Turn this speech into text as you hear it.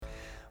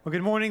Well,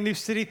 good morning, New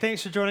City.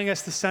 Thanks for joining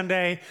us this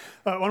Sunday.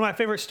 One of my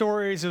favorite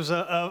stories was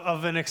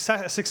of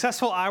a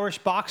successful Irish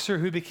boxer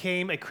who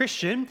became a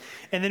Christian.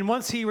 And then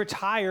once he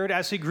retired,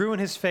 as he grew in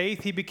his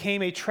faith, he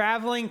became a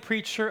traveling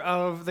preacher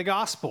of the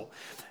gospel.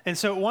 And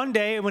so one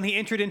day when he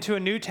entered into a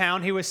new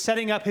town, he was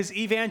setting up his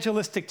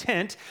evangelistic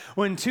tent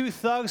when two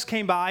thugs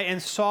came by and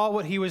saw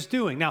what he was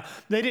doing. Now,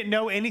 they didn't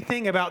know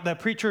anything about the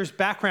preacher's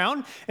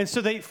background, and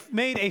so they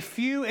made a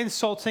few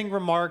insulting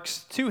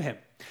remarks to him.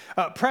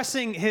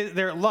 Pressing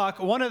their luck,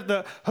 one of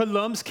the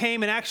hoodlums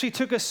came and actually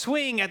took a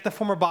swing at the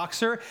former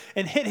boxer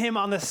and hit him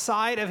on the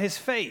side of his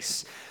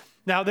face.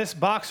 Now, this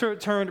boxer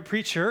turned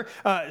preacher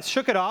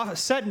shook it off,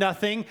 said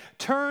nothing,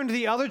 turned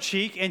the other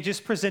cheek, and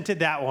just presented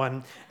that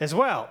one as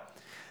well.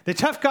 The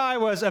tough guy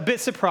was a bit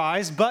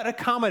surprised, but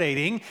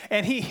accommodating,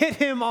 and he hit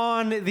him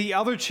on the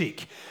other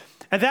cheek.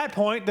 At that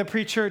point, the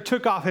preacher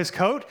took off his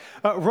coat,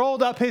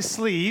 rolled up his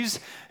sleeves,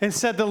 and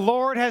said, "The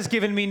Lord has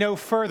given me no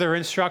further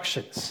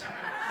instructions."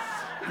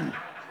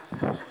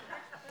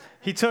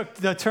 He took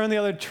the turn the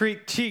other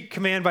cheek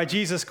command by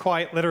Jesus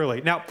quite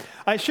literally. Now,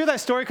 I share that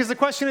story because the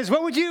question is,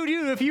 what would you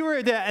do if you were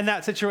in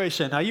that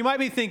situation? Now, you might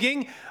be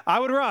thinking, I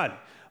would run.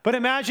 But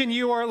imagine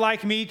you are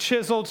like me,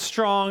 chiseled,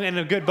 strong, and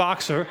a good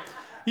boxer.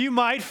 You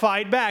might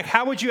fight back.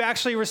 How would you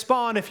actually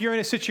respond if you're in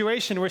a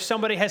situation where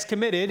somebody has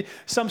committed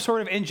some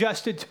sort of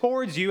injustice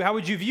towards you? How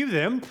would you view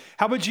them?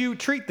 How would you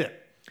treat them?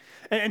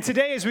 And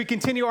today, as we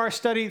continue our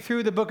study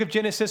through the book of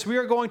Genesis, we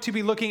are going to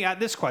be looking at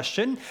this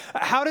question: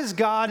 how does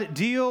God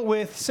deal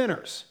with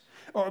sinners?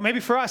 Or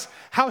maybe for us,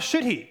 how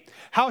should he?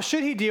 How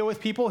should he deal with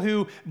people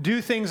who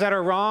do things that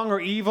are wrong or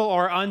evil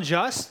or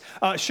unjust?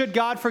 Should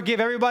God forgive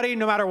everybody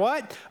no matter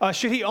what?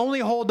 Should he only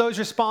hold those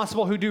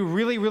responsible who do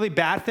really, really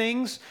bad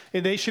things?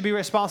 They should be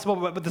responsible,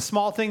 but the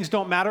small things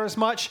don't matter as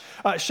much.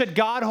 Should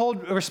God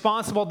hold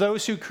responsible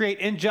those who create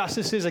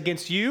injustices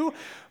against you?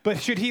 But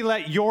should he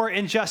let your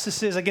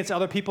injustices against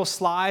other people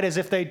slide as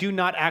if they do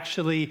not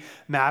actually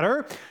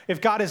matter? If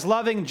God is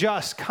loving,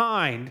 just,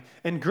 kind,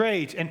 and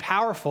great, and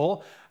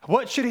powerful,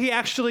 what should he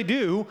actually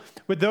do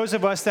with those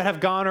of us that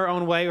have gone our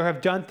own way or have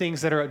done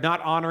things that are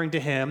not honoring to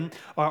him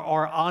or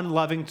are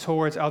unloving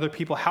towards other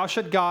people? How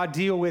should God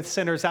deal with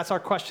sinners? That's our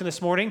question this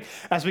morning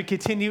as we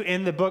continue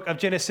in the book of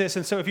Genesis.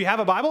 And so if you have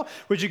a Bible,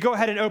 would you go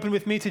ahead and open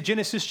with me to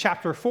Genesis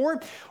chapter 4?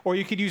 Or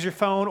you could use your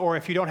phone, or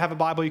if you don't have a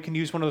Bible, you can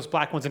use one of those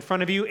black ones in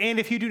front of you. And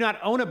if you do not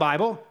own a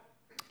Bible,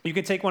 you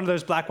can take one of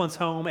those black ones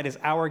home. It is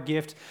our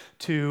gift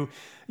to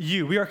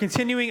you. We are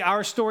continuing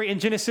our story in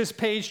Genesis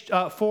page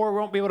 4. We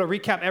won't be able to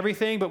recap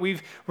everything, but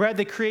we've read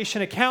the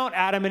creation account,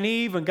 Adam and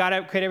Eve, when God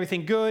created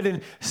everything good,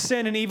 and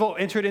sin and evil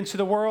entered into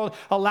the world.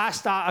 A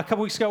couple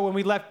weeks ago when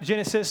we left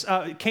Genesis,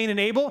 Cain and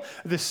Abel,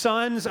 the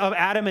sons of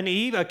Adam and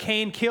Eve.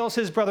 Cain kills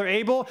his brother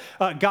Abel.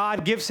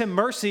 God gives him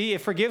mercy,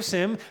 it forgives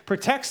him,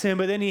 protects him,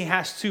 but then he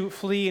has to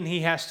flee and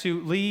he has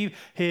to leave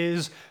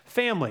his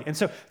family. And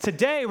so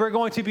today we're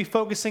going to be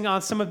focusing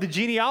on some of the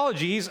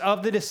genealogies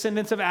of the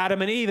descendants of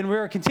Adam and Eve. And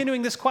we're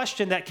continuing this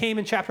question that came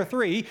in chapter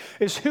 3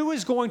 is, who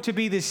is going to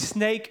be the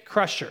snake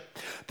crusher?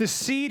 The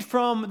seed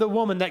from the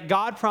woman that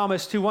God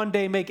promised to one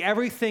day make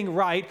everything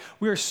right.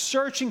 We are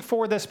searching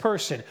for this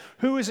person.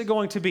 Who is it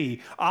going to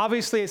be?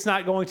 Obviously, it's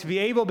not going to be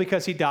Abel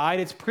because he died.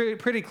 It's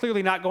pretty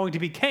clearly not going to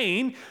be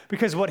Cain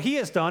because of what he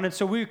has done. And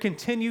so we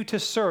continue to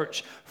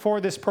search for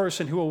this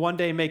person who will one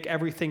day make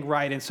everything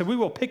right. And so we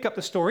will pick up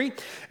the story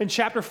in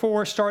chapter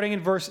 4, starting in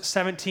verse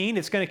 17.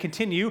 It's going to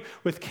continue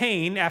with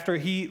Cain after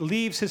he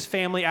leaves his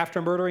family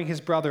after murdering his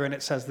brother, and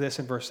it says this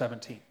in verse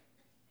 17.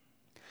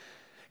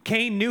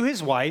 Cain knew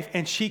his wife,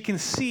 and she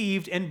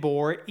conceived and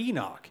bore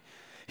Enoch.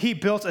 He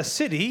built a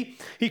city.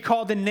 He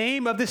called the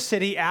name of the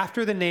city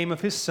after the name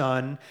of his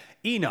son,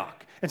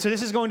 Enoch. And so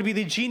this is going to be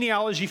the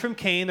genealogy from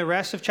Cain. The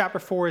rest of chapter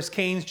 4 is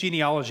Cain's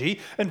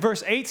genealogy. In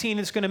verse 18,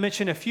 it's going to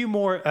mention a few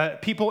more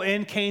people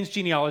in Cain's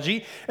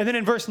genealogy. And then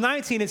in verse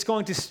 19, it's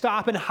going to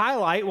stop and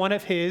highlight one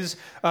of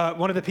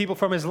the people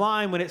from his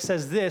line when it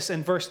says this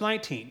in verse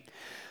 19.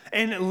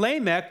 And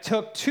Lamech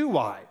took two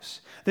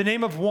wives. The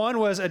name of one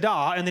was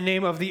Adah, and the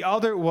name of the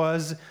other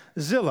was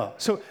Zillah.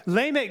 So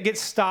Lamech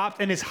gets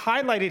stopped and is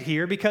highlighted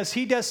here because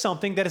he does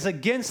something that is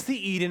against the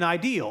Eden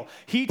ideal.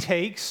 He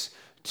takes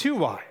two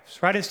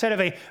wives, right? Instead of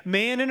a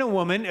man and a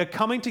woman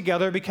coming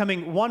together,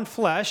 becoming one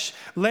flesh,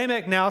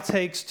 Lamech now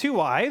takes two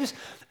wives.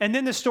 And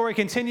then the story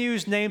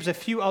continues, names a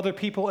few other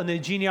people in the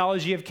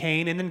genealogy of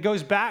Cain, and then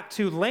goes back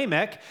to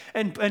Lamech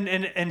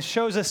and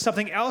shows us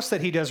something else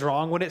that he does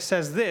wrong when it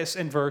says this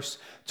in verse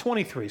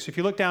 23. So if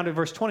you look down to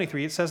verse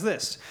 23, it says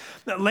this.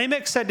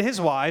 Lamech said to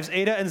his wives,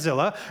 Adah and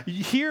Zillah,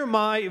 "Hear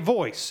my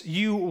voice,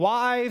 you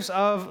wives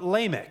of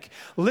Lamech.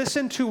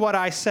 Listen to what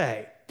I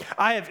say.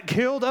 I have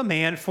killed a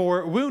man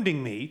for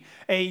wounding me,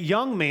 a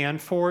young man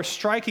for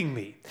striking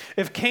me.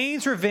 If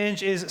Cain's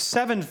revenge is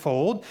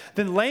sevenfold,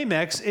 then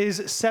Lamech's is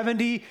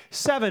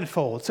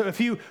 77-fold. So if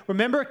you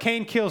remember,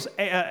 Cain kills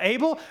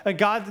Abel, and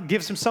God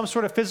gives him some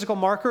sort of physical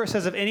marker. It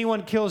says, if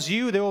anyone kills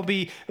you, there will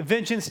be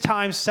vengeance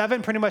times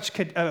 7, pretty much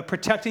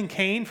protecting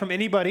Cain from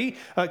anybody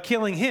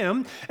killing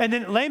him. And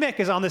then Lamech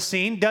is on the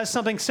scene, does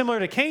something similar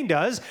to Cain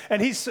does,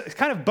 and he's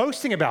kind of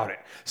boasting about it,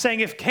 saying,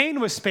 if Cain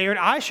was spared,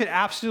 I should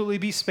absolutely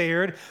be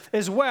spared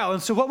as well.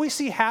 And so what we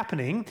see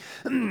happening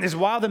is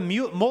while the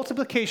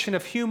multiplication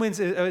of humans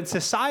in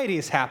society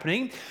is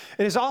happening,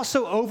 it is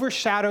also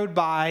overshadowed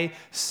by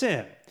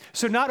sin.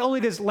 So not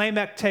only does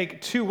Lamech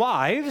take 2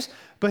 wives,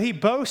 but he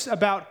boasts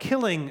about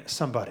killing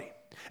somebody.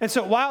 And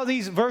so while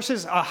these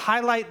verses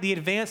highlight the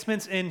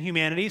advancements in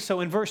humanity, so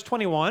in verse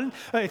 21,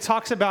 it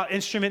talks about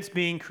instruments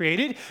being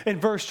created. In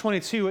verse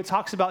 22, it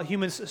talks about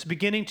humans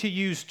beginning to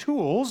use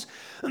tools.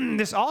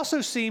 This also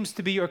seems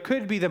to be, or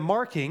could be, the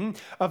marking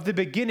of the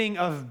beginning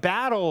of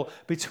battle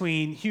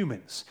between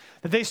humans.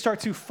 That they start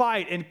to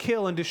fight and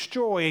kill and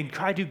destroy and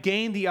try to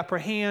gain the upper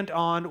hand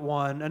on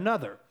one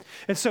another.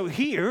 And so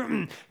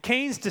here,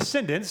 Cain's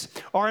descendants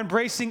are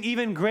embracing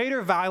even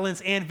greater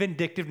violence and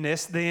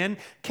vindictiveness than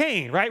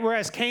Cain, right?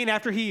 Whereas Cain,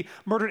 after he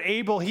murdered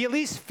Abel, he at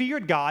least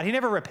feared God. He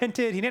never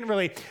repented. He didn't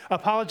really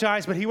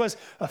apologize, but he was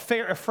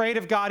afraid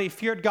of God. He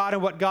feared God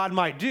and what God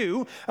might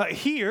do.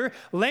 Here,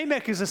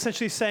 Lamech is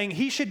essentially saying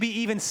he should be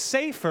even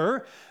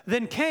safer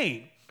than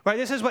Cain. Right,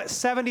 this is what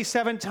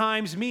 77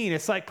 times mean.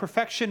 It's like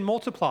perfection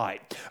multiplied.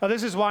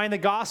 This is why in the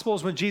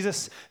Gospels, when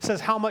Jesus says,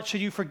 how much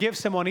should you forgive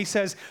someone? He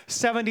says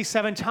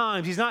 77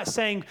 times. He's not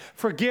saying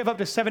forgive up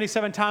to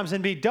 77 times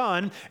and be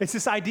done. It's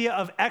this idea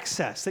of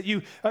excess, that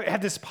you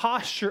have this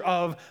posture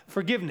of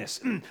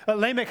forgiveness.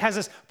 Lamech has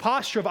this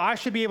posture of, I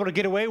should be able to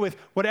get away with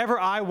whatever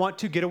I want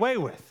to get away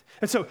with.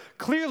 And so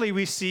clearly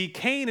we see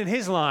Cain and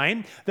his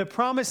line, the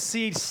promised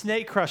seed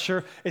snake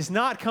crusher, is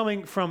not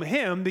coming from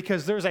him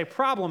because there's a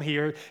problem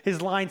here.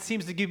 His line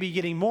seems to be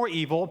getting more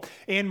evil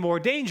and more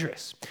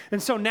dangerous.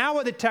 And so now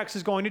what the text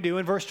is going to do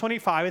in verse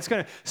 25, it's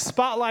going to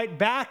spotlight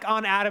back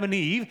on Adam and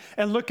Eve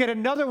and look at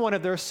another one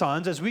of their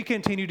sons as we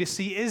continue to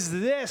see,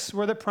 is this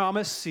where the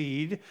promised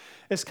seed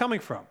is coming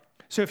from?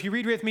 So if you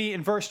read with me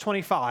in verse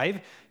 25,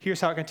 here's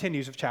how it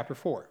continues of chapter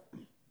 4.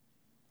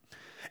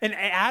 And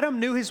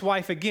Adam knew his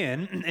wife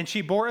again, and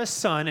she bore a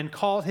son and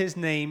called his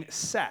name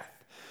Seth.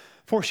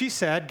 For she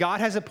said, God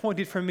has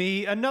appointed for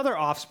me another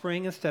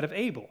offspring instead of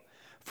Abel,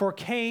 for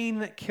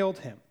Cain killed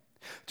him.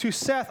 To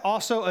Seth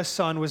also a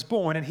son was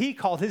born, and he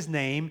called his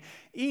name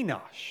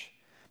Enosh.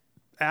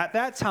 At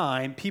that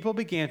time, people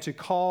began to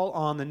call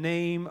on the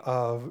name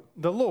of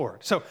the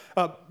Lord. So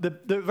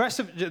the rest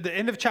of the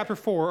end of chapter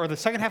 4, or the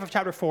second half of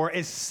chapter 4,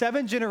 is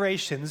 7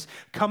 generations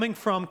coming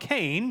from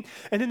Cain.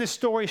 And then the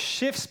story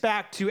shifts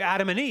back to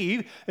Adam and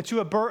Eve,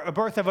 to a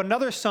birth of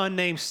another son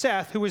named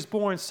Seth, who was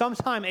born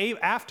sometime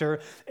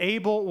after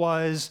Abel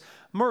was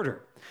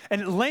murdered.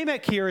 And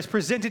Lamech here is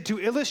presented to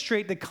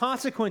illustrate the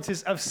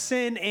consequences of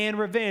sin and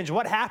revenge.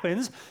 What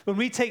happens when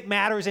we take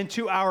matters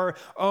into our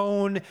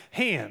own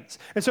hands?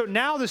 And so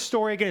now the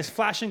story again is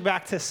flashing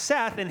back to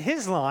Seth and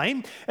his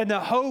line and the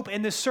hope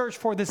and the search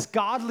for this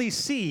godly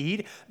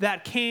seed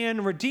that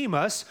can redeem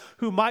us,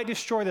 who might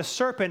destroy the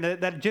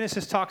serpent that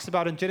Genesis talks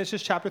about in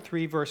Genesis chapter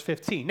 3, verse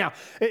 15. Now,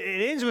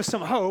 it ends with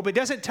some hope. It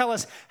doesn't tell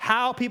us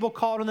how people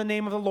called on the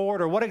name of the Lord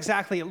or what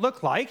exactly it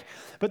looked like,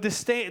 but the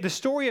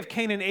story of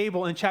Cain and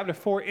Abel in chapter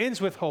 4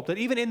 ends with hope that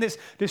even in this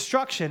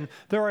destruction,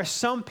 there are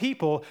some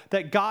people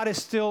that God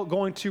is still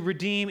going to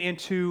redeem and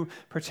to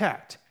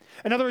protect.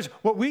 In other words,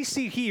 what we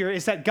see here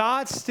is that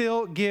God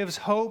still gives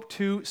hope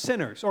to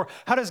sinners. Or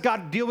how does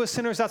God deal with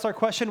sinners? That's our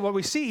question. What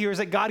we see here is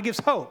that God gives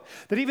hope.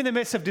 That even in the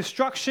midst of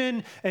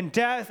destruction and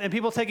death and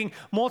people taking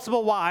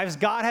multiple wives,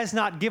 God has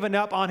not given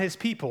up on his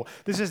people.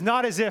 This is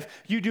not as if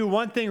you do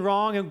one thing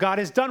wrong and God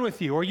is done with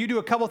you, or you do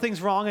a couple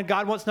things wrong and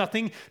God wants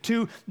nothing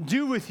to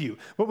do with you.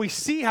 What we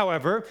see,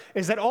 however,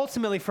 is that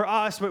ultimately for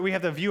us, what we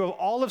have the view of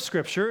all of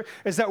Scripture,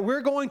 is that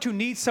we're going to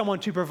need someone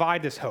to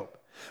provide this hope.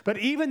 But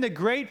even the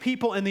great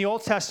people in the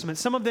Old Testament,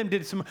 some of them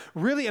did some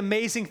really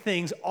amazing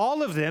things.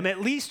 All of them, at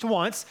least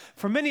once,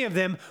 for many of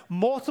them,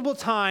 multiple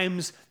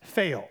times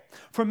fail.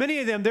 For many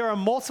of them, there are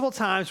multiple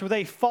times where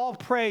they fall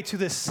prey to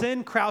the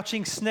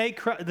sin-crouching snake,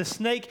 the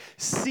snake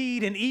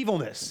seed and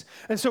evilness.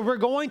 And so we're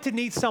going to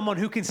need someone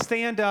who can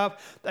stand up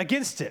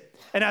against it.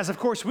 And as, of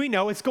course, we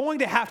know, it's going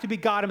to have to be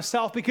God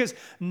himself, because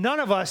none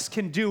of us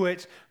can do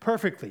it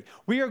perfectly.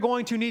 We are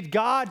going to need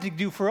God to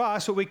do for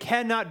us what we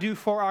cannot do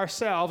for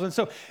ourselves. And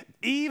so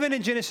even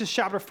in Genesis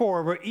chapter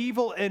 4, where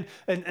evil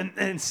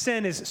and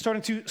sin is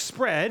starting to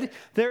spread,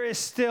 there is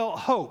still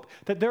hope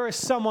that there is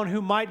someone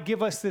who might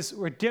give us this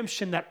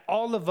redemption that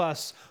all of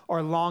us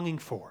are longing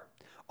for.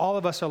 All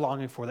of us are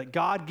longing for, that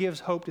God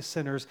gives hope to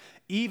sinners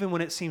even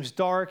when it seems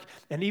dark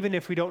and even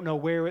if we don't know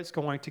where it's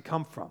going to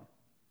come from.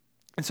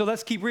 And so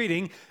let's keep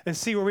reading and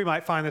see where we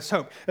might find this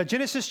hope.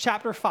 Genesis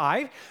chapter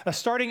 5,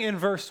 starting in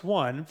verse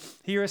 1,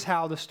 here is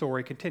how the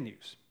story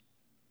continues.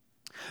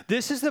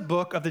 This is the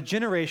book of the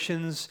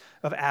generations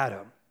of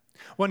Adam.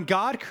 When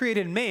God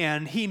created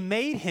man, he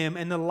made him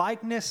in the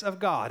likeness of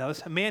God. Now,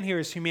 this man here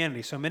is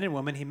humanity, so men and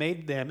women, he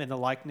made them in the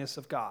likeness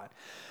of God.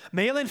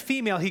 Male and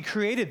female, he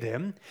created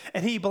them,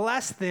 and he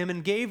blessed them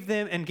and gave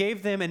them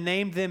and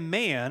named them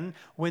man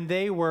when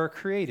they were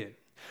created.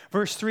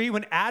 Verse 3,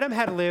 when Adam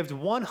had lived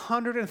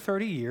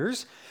 130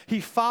 years, he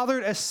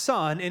fathered a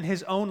son in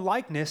his own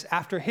likeness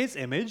after his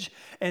image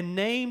and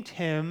named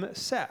him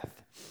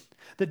Seth.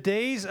 The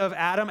days of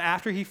Adam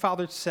after he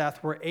fathered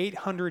Seth were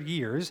 800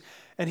 years,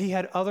 and he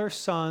had other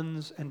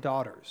sons and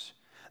daughters.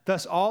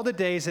 Thus all the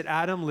days that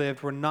Adam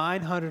lived were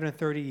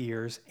 930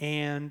 years,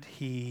 and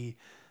he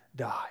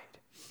died.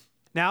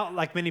 Now,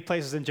 like many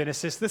places in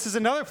Genesis, this is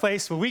another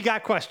place where we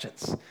got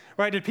questions,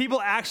 right? Did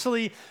people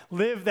actually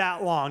live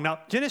that long? Now,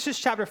 Genesis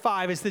chapter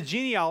 5 is the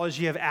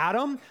genealogy of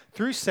Adam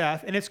through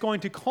Seth, and it's going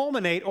to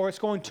culminate, or it's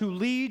going to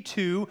lead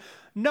to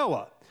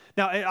Noah.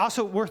 Now, it's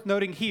also worth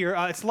noting here,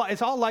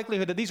 it's all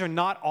likelihood that these are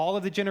not all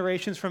of the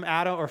generations from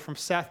Adam or from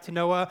Seth to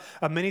Noah.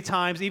 Many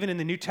times, even in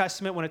the New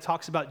Testament, when it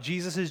talks about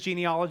Jesus'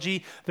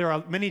 genealogy, there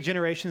are many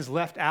generations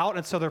left out,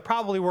 and so there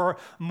probably were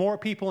more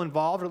people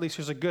involved, or at least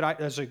there's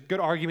a good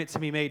argument to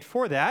be made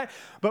for that.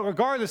 But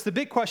regardless, the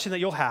big question that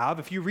you'll have,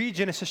 if you read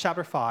Genesis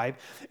chapter 5,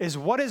 is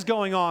what is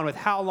going on with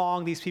how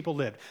long these people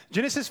lived.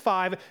 Genesis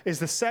 5 is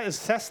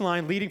Seth's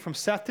line leading from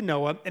Seth to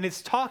Noah, and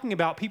it's talking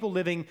about people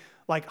living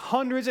like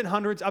hundreds and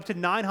hundreds, up to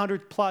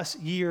 900 plus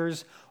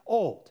years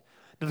old.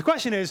 Now the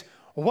question is,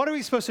 what are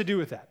we supposed to do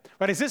with that?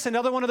 Right? Is this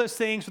another one of those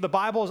things where the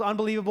Bible is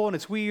unbelievable and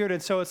it's weird,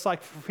 and so it's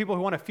like for people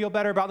who want to feel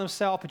better about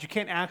themselves, but you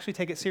can't actually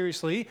take it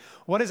seriously?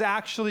 What is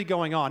actually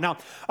going on? Now,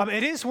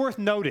 it is worth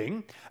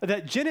noting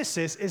that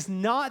Genesis is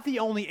not the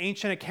only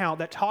ancient account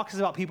that talks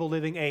about people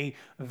living a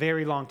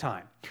very long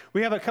time.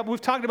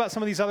 We've talked about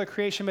some of these other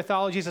creation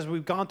mythologies as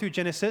we've gone through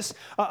Genesis.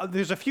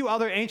 There's a few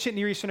other ancient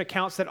Near Eastern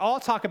accounts that all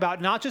talk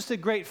about not just a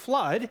great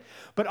flood,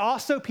 but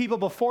also people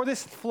before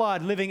this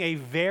flood living a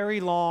very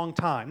long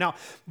time. Now,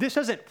 this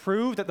doesn't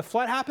prove that the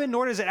flood happened,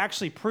 nor does it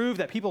actually prove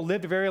that people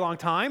lived a very long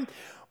time.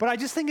 But I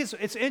just think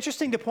it's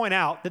interesting to point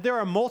out that there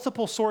are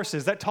multiple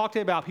sources that talk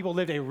about people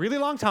lived a really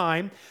long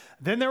time,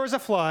 then there was a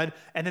flood,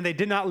 and then they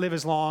did not live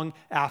as long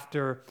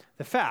after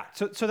the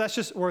fact. So that's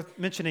just worth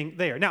mentioning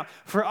there. Now,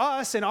 for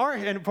us and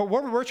for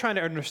what we're trying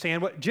to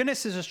understand, what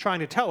Genesis is trying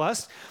to tell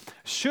us,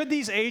 should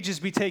these ages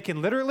be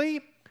taken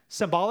literally,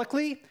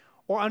 symbolically,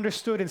 or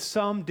understood in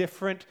some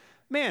different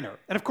manner?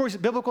 And of course,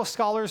 biblical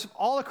scholars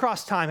all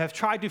across time have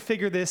tried to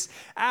figure this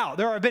out.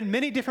 There have been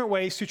many different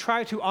ways to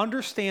try to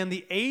understand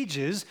the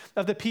ages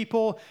of the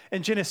people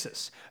in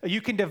Genesis.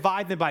 You can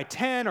divide them by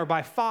 10 or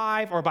by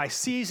 5 or by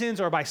seasons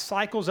or by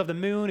cycles of the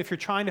moon if you're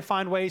trying to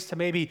find ways to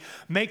maybe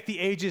make the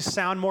ages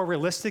sound more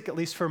realistic, at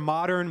least for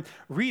modern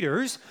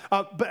readers.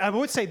 But I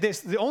would say this,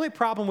 the only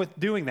problem with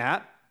doing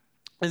that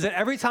is that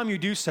every time you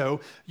do so,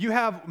 you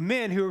have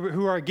men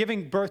who are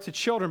giving birth to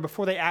children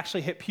before they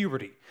actually hit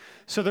puberty.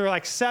 So they're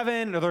like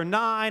 7 or they're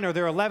 9 or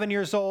they're 11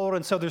 years old.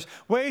 And so there's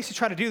ways to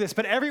try to do this.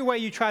 But every way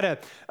you try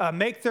to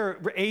make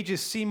their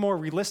ages seem more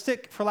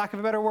realistic, for lack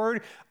of a better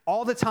word,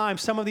 all the time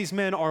some of these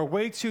men are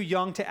way too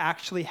young to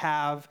actually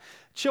have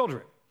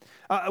children.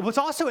 What's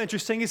also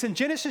interesting is in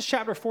Genesis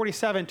chapter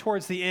 47,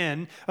 towards the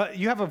end,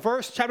 you have a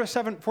verse, chapter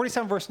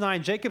 47, verse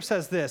 9, Jacob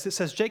says this. It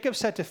says, Jacob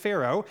said to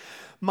Pharaoh,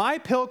 "My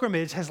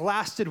pilgrimage has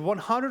lasted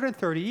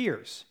 130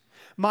 years.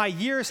 My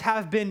years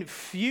have been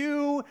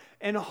few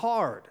and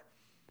hard,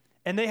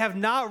 and they have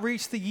not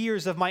reached the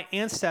years of my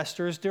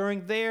ancestors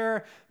during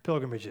their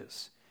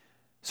pilgrimages."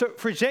 So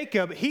for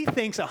Jacob, he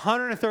thinks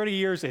 130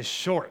 years is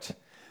short.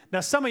 Now,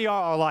 some of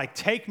y'all are like,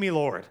 "Take me,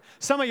 Lord."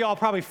 Some of y'all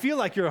probably feel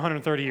like you're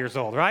 130 years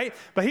old, right?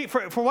 But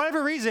for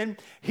whatever reason,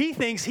 he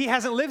thinks he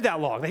hasn't lived that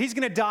long, that he's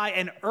going to die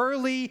an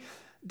early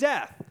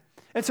death.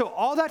 And so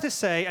all that to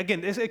say,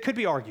 again, it could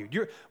be argued.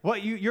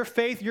 Your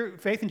faith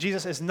in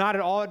Jesus is not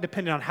at all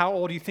dependent on how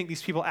old you think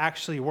these people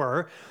actually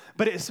were.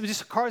 But it's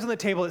just cards on the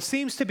table. It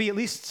seems to be, at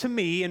least to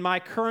me, in my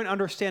current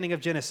understanding of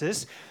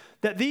Genesis,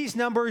 that these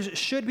numbers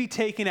should be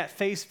taken at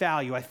face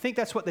value. I think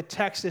that's what the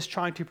text is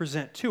trying to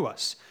present to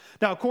us.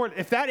 Now,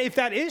 if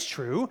that is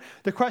true,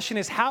 the question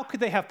is, how could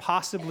they have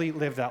possibly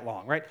lived that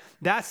long, right?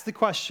 That's the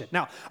question.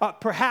 Now,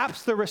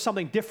 perhaps there was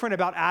something different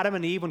about Adam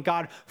and Eve when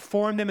God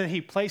formed them and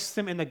he placed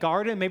them in the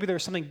garden. Maybe there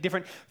was something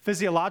different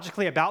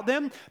physiologically about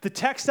them. The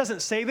text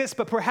doesn't say this,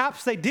 but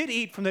perhaps they did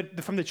eat from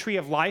the tree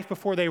of life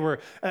before they were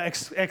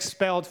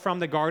expelled from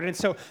the garden. And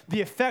so the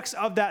effects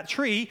of that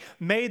tree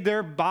made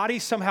their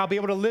bodies somehow be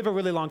able to live a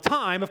really long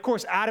time. Of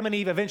course, Adam and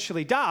Eve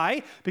eventually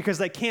die because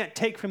they can't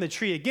take from the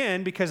tree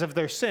again because of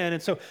their sin.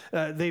 And so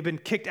they've been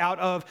kicked out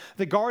of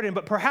the garden,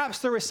 but perhaps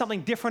there was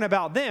something different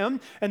about them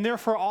and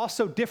therefore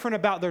also different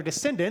about their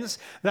descendants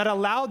that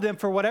allowed them,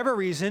 for whatever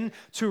reason,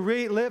 to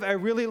live a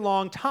really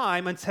long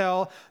time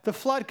until the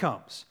flood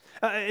comes.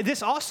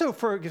 This also,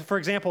 for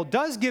example,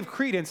 does give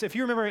credence. If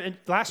you remember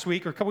last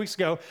week or a couple weeks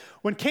ago,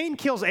 when Cain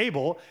kills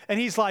Abel and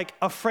he's like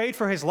afraid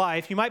for his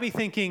life, you might be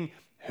thinking,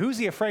 who's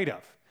he afraid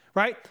of,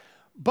 right?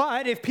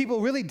 But if people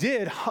really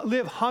did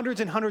live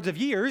hundreds and hundreds of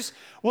years,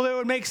 well, it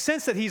would make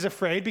sense that he's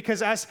afraid,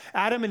 because as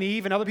Adam and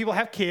Eve and other people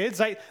have kids,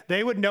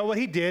 they would know what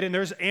he did, and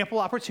there's ample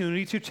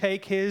opportunity to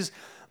take his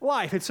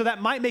life. And so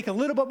that might make a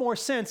little bit more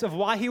sense of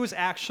why he was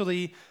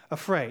actually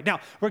afraid. Now,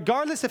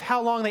 regardless of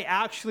how long they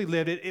actually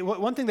lived,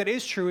 one thing that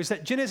is true is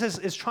that Genesis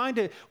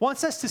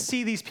wants us to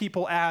see these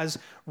people as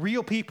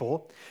real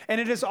people, and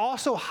it is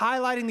also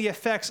highlighting the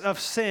effects of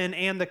sin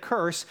and the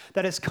curse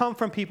that has come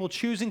from people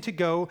choosing to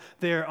go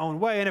their own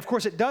way. And of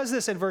course, it does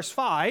this in verse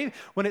 5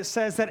 when it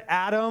says that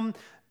Adam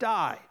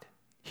died.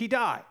 He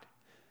died.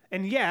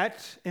 And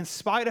yet, in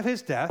spite of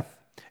his death,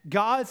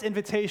 God's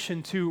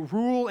invitation to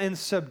rule and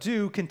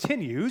subdue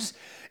continues,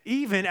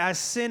 even as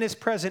sin is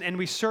present and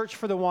we search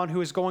for the one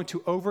who is going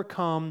to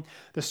overcome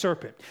the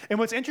serpent. And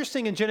what's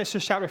interesting in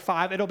Genesis chapter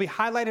 5, it'll be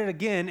highlighted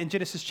again in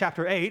Genesis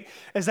chapter 8,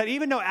 is that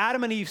even though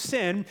Adam and Eve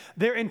sinned,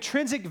 their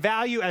intrinsic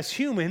value as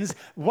humans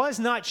was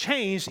not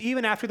changed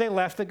even after they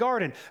left the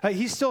garden.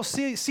 He still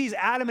sees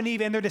Adam and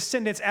Eve and their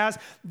descendants as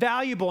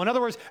valuable. In other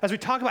words, as we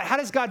talk about how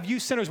does God view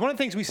sinners, one of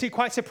the things we see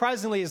quite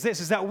surprisingly is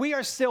that we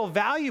are still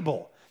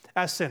valuable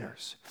as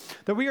sinners,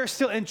 that we are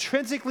still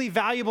intrinsically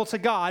valuable to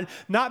God,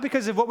 not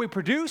because of what we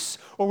produce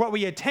or what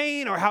we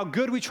attain or how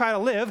good we try to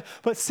live,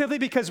 but simply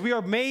because we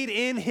are made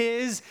in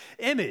his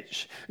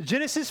image.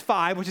 Genesis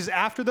 5, which is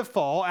after the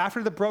fall,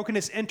 after the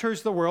brokenness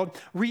enters the world,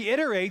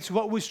 reiterates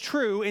what was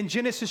true in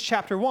Genesis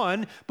chapter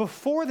 1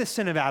 before the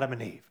sin of Adam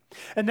and Eve.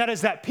 And that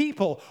is that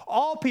people,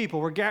 all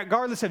people,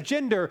 regardless of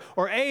gender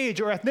or age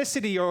or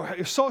ethnicity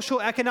or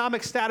social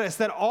economic status,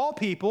 that all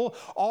people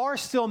are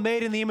still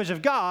made in the image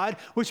of God,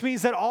 which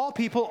means that all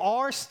people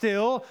are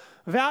still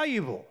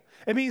valuable.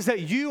 It means that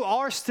you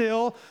are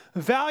still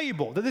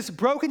valuable, that this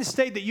broken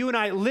state that you and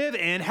I live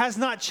in has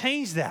not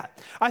changed that.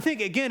 I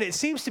think, again, it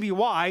seems to be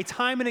why,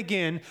 time and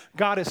again,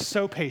 God is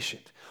so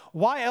patient.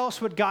 Why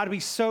else would God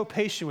be so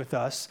patient with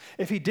us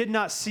if he did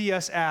not see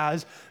us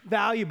as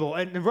valuable?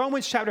 And in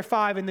Romans chapter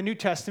 5 in the New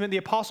Testament, the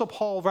Apostle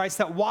Paul writes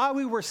that while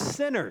we were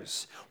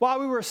sinners, while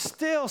we were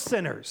still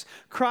sinners,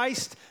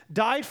 Christ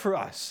died for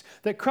us.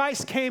 That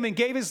Christ came and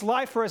gave his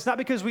life for us, not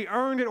because we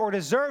earned it or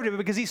deserved it, but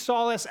because he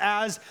saw us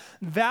as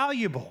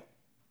valuable.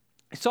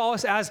 He saw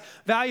us as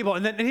valuable.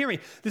 And hear me,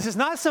 this is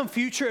not some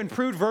future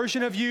improved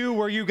version of you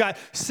where you got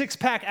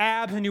six-pack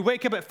abs and you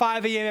wake up at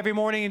 5 a.m. every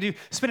morning and you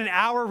spend an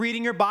hour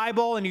reading your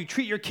Bible and you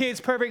treat your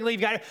kids perfectly.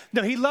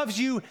 No, he loves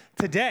you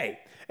today.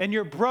 And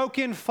you're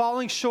broken,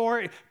 falling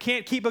short,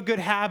 can't keep a good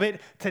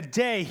habit.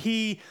 Today,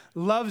 he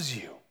loves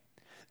you.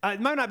 It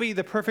might not be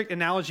the perfect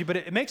analogy, but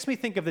it makes me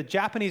think of the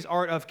Japanese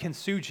art of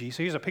kintsugi.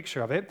 So here's a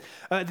picture of it.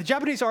 The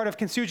Japanese art of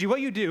kintsugi,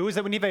 what you do is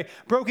that when you have a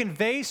broken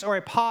vase or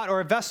a pot or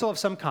a vessel of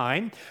some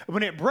kind,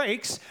 when it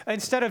breaks,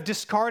 instead of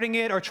discarding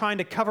it or trying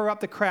to cover up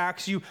the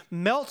cracks, you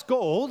melt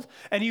gold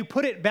and you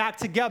put it back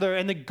together,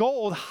 and the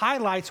gold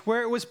highlights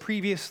where it was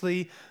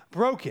previously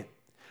broken.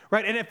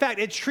 Right? And in fact,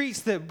 it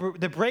treats the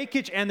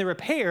breakage and the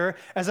repair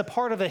as a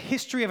part of the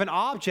history of an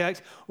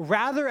object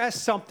rather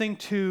as something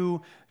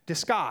to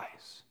disguise.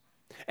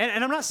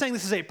 And I'm not saying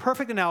this is a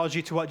perfect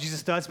analogy to what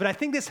Jesus does, but I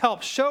think this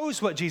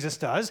shows what Jesus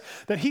does,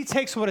 that he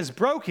takes what is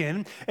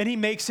broken and he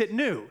makes it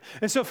new.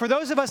 And so for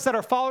those of us that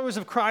are followers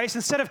of Christ,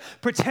 instead of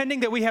pretending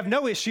that we have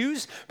no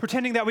issues,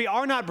 pretending that we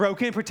are not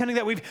broken, pretending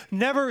that we've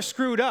never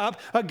screwed up,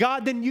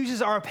 God then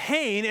uses our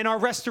pain and our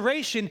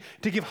restoration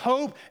to give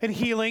hope and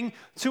healing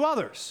to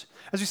others.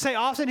 As we say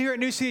often here at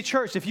New City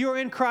Church, if you are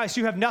in Christ,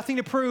 you have nothing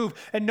to prove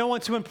and no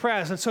one to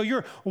impress. And so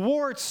your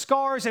warts,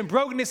 scars, and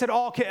brokenness and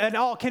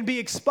all can be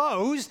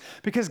exposed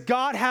because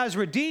God has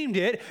redeemed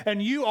it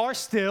and you are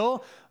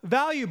still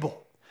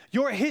valuable.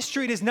 Your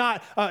history does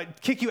not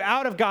kick you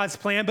out of God's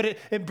plan, but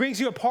it brings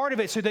you a part of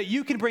it so that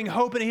you can bring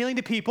hope and healing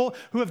to people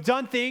who have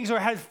done things or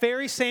had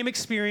very same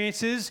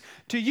experiences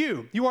to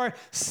you. You are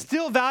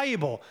still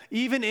valuable,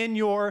 even in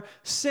your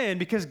sin,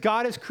 because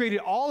God has created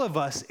all of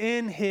us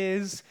in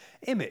his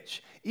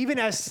image. Even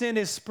as sin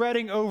is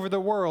spreading over the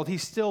world, he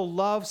still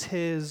loves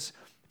his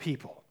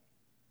people.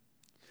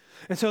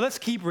 And so let's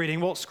keep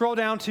reading. We'll scroll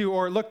down to,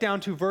 or look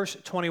down to verse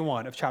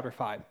 21 of chapter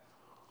 5.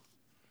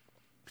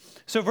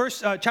 So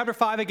chapter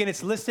 5, again,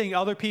 it's listing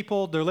other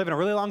people. They're living a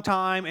really long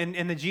time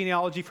in the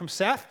genealogy from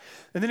Seth.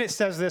 And then it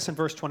says this in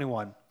verse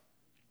 21.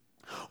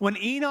 When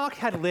Enoch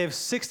had lived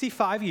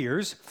 65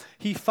 years,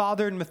 he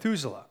fathered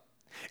Methuselah.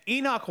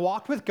 Enoch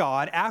walked with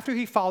God after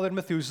he fathered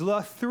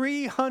Methuselah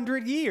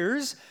 300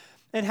 years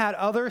and had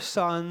other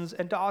sons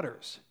and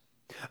daughters.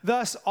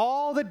 Thus,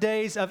 all the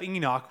days of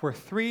Enoch were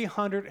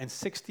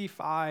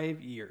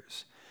 365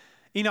 years.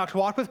 Enoch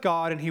walked with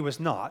God, and he was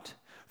not,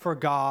 for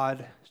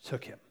God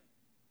took him.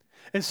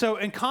 And so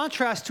in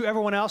contrast to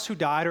everyone else who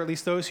died, or at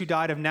least those who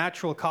died of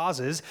natural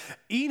causes,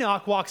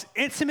 Enoch walks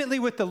intimately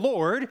with the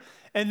Lord,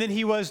 and then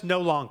he was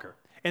no longer.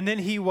 And then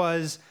he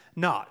was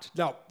not.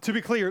 Now, to be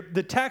clear,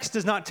 the text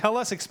does not tell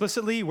us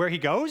explicitly where he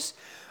goes,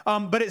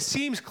 but it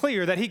seems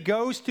clear that he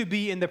goes to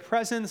be in the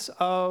presence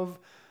of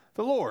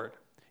the Lord.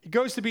 He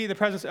goes to be in the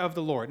presence of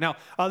the Lord. Now,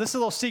 this is a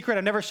little secret.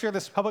 I never share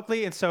this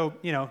publicly, and so,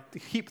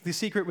 keep the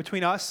secret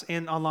between us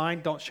and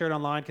online. Don't share it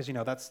online because,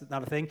 that's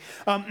not a thing.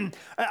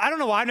 I don't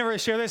know why I never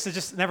share this. It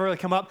just never really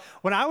come up.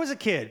 When I was a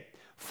kid,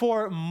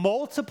 for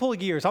multiple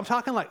years, I'm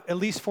talking like at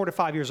least 4 to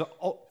 5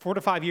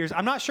 years.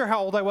 I'm not sure how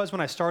old I was when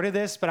I started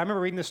this, but I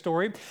remember reading this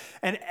story.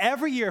 And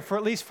every year for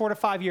at least 4 to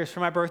 5 years for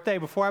my birthday,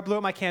 before I blew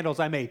out my candles,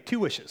 I made 2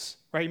 wishes,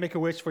 right? You make a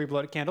wish before you blow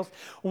out candles.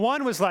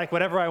 One was like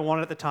whatever I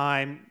wanted at the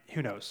time,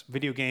 who knows,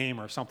 video game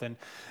or something.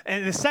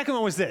 And the second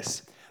one was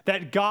this,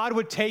 that God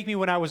would take me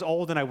when I was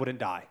old and I wouldn't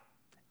die.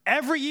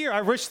 Every year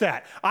I wish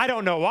that. I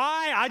don't know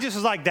why. I just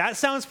was like, that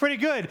sounds pretty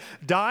good.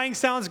 Dying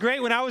sounds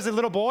great. When I was a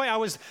little boy, I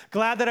was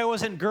glad that I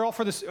wasn't a girl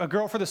for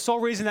the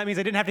sole reason that means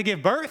I didn't have to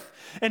give birth.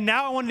 And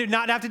now I wanted to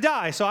not have to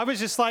die. So I was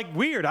just like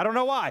weird. I don't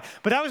know why.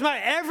 But that was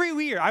every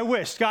year I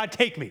wished God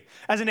take me.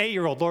 As an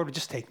 8-year-old, Lord,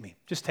 just take me.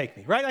 Just take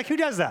me, right? Like who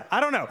does that? I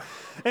don't know.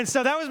 And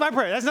so that was my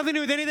prayer. That's nothing to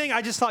do with anything.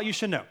 I just thought you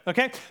should know,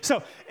 okay?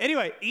 So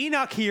anyway,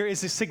 Enoch here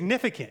is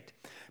significant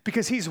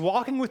because he's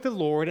walking with the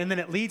Lord and then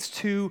it leads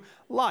to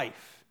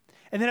life.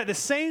 And then at the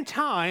same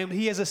time,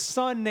 he has a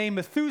son named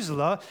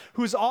Methuselah,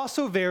 who is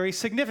also very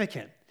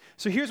significant.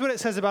 So here's what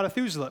it says about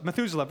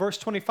Methuselah, verse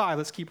 25.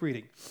 Let's keep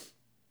reading.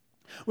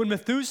 When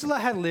Methuselah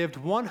had lived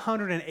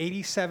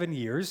 187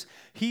 years,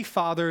 he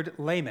fathered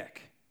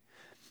Lamech.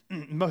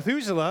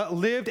 Methuselah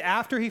lived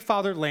after he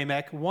fathered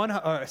Lamech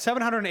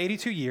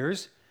 782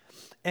 years,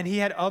 and he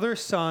had other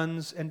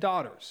sons and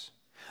daughters.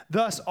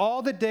 Thus,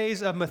 all the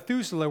days of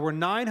Methuselah were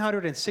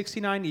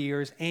 969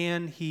 years,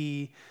 and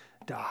he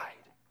died.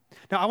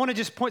 Now, I want to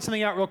just point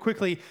something out real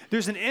quickly.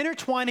 There's an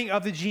intertwining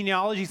of the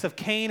genealogies of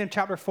Cain in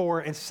chapter 4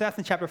 and Seth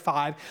in chapter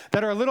 5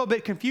 that are a little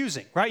bit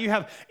confusing, right? You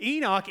have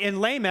Enoch and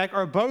Lamech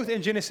are both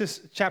in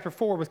Genesis chapter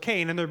 4 with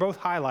Cain, and they're both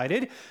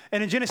highlighted.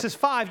 And in Genesis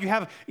 5, you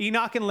have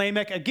Enoch and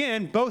Lamech,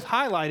 again, both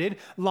highlighted,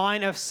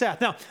 line of Seth.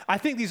 Now, I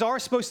think these are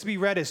supposed to be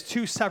read as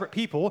 2 separate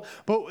people,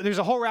 but there's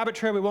a whole rabbit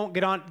trail we won't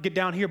get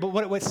down here. But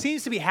what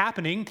seems to be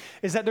happening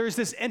is that there's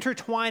this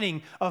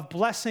intertwining of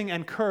blessing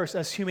and curse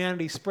as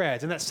humanity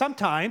spreads, and that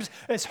sometimes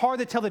it's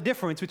hard to tell the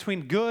difference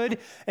between good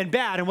and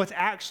bad and what's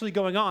actually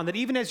going on. That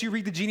even as you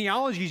read the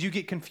genealogies, you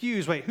get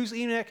confused. Wait, who's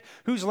Enoch?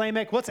 Who's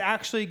Lamech? What's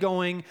actually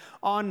going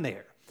on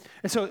there?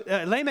 And so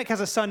Lamech has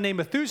a son named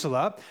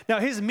Methuselah. Now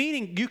his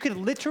meaning, you could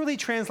literally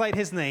translate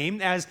his name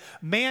as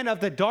man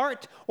of the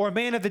dart or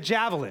man of the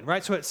javelin,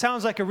 right? So it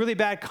sounds like a really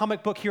bad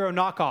comic book hero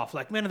knockoff,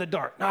 like man of the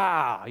dart.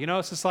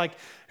 It's just like,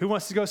 who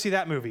wants to go see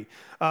that movie?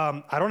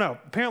 I don't know.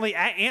 Apparently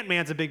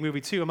Ant-Man's a big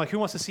movie too. I'm like, who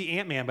wants to see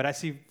Ant-Man? But I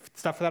see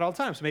stuff for that all the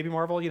time. So maybe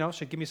Marvel,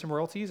 should give me some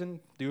royalties and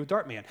do a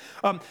Dart Man.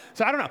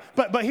 So I don't know.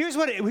 But here's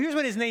what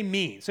his name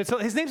means. So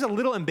his name's a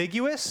little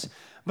ambiguous,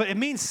 but it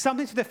means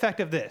something to the effect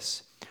of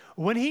this.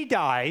 When he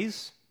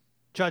dies,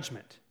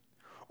 judgment.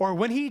 Or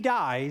when he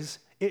dies,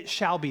 it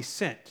shall be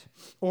sent.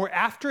 Or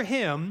after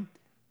him,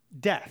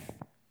 death.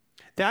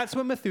 That's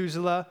what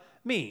Methuselah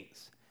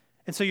means.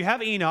 And so you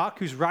have Enoch,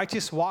 whose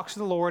righteous walks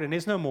with the Lord and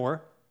is no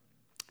more.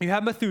 You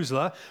have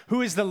Methuselah,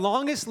 who is the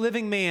longest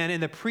living man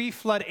in the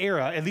pre-flood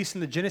era, at least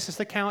in the Genesis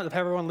account of how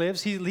everyone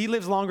lives. He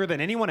lives longer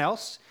than anyone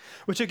else,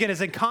 which again is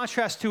in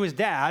contrast to his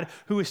dad,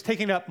 who was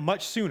taken up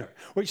much sooner,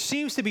 which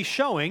seems to be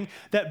showing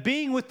that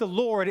being with the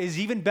Lord is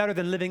even better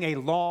than living a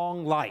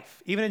long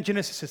life. Even in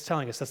Genesis, it's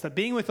telling us this, that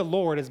being with the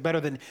Lord is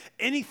better than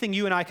anything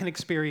you and I can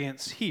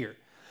experience here.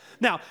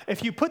 Now,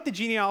 if you put the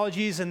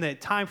genealogies and the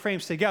time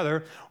frames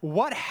together,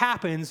 what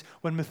happens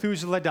when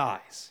Methuselah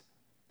dies?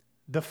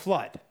 The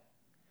flood.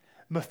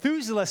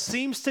 Methuselah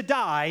seems to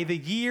die the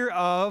year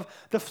of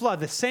the flood,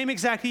 the same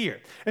exact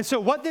year. And so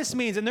what this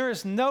means, and there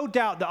is no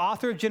doubt the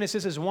author of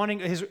Genesis is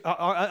wanting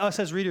us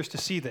as readers to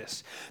see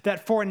this,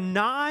 that for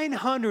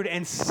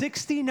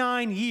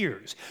 969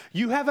 years,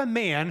 you have a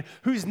man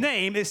whose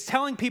name is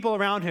telling people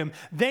around him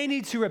they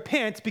need to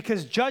repent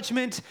because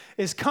judgment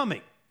is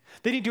coming.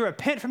 They need to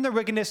repent from their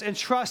wickedness and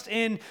trust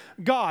in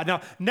God.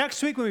 Now,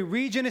 next week when we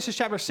read Genesis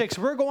chapter 6,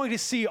 we're going to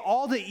see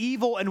all the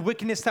evil and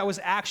wickedness that was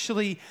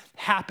actually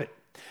happened.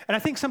 And I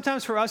think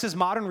sometimes for us as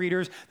modern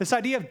readers, this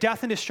idea of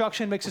death and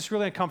destruction makes us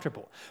really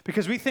uncomfortable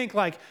because we think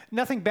like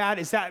nothing bad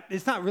is that,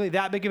 it's not really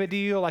that big of a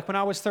deal. Like when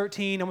I was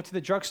 13, I went to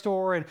the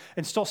drugstore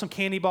and stole some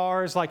candy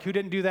bars. Like who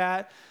didn't do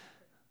that?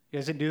 You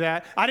guys didn't do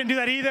that? I didn't do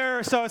that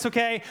either, so it's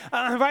okay.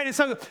 Right? And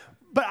so,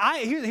 but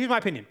here's my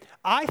opinion.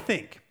 I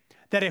think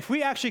that if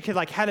we actually could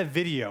had a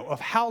video of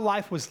how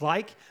life was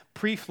like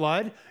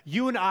pre-flood,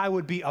 you and I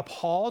would be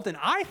appalled. And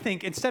I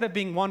think instead of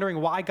wondering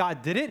why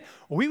God did it,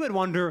 we would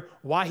wonder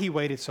why he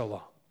waited so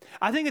long.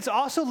 I think it's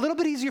also a little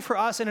bit easier for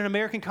us in an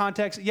American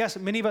context. Yes,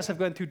 many of us have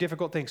gone through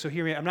difficult things, so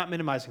hear me, I'm not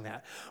minimizing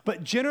that.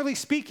 But generally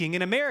speaking,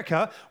 in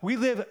America, we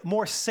live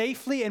more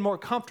safely and more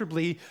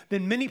comfortably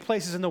than many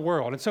places in the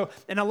world. And so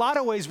in a lot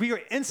of ways, we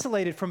are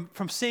insulated from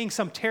seeing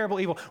some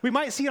terrible evil. We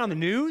might see it on the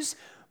news,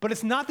 but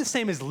it's not the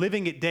same as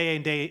living it day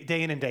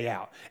in and day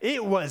out.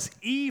 It was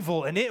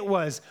evil and it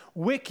was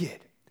wicked.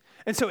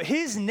 And so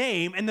his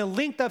name and the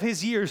length of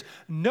his years,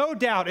 no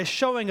doubt, is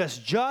showing us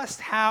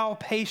just how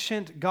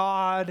patient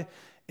God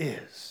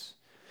is.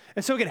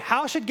 And so again,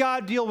 how should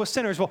God deal with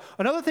sinners? Well,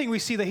 another thing we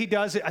see that he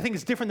does, I think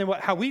is different than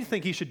how we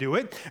think he should do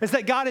it, is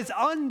that God is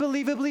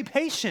unbelievably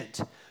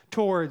patient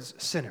towards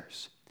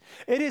sinners.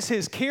 It is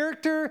his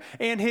character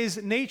and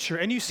his nature.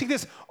 And you see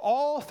this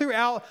all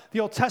throughout the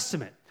Old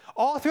Testament.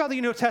 All throughout the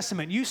New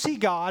Testament, you see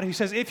God who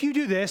says, if you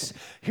do this,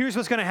 here's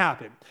what's going to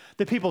happen.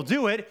 The people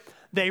do it.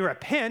 They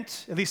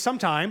repent, at least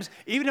sometimes,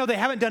 even though they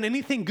haven't done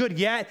anything good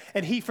yet,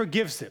 and he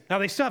forgives them. Now,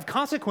 they still have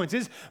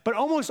consequences, but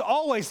almost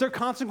always their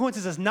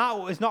consequences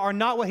are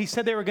not what he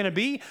said they were going to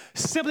be,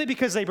 simply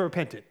because they've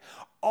repented.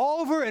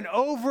 Over and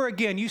over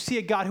again, you see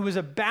a God who is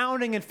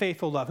abounding in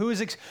faithful love, who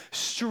is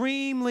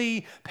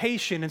extremely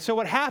patient. And so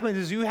what happens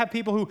is you have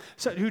people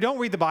who don't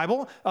read the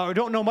Bible or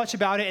don't know much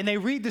about it, and they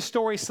read the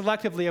story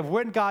selectively of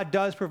when God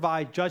does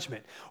provide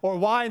judgment, or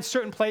why in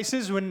certain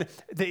places when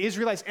the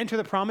Israelites enter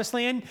the promised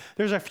land,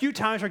 there's a few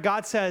times where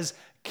God says,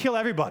 kill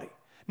everybody.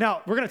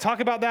 Now, we're going to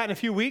talk about that in a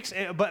few weeks,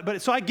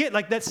 but so I get,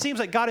 like, that seems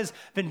like God is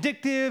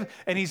vindictive,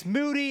 and he's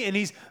moody, and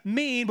he's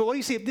mean, but what do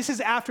you see? This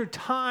is after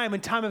time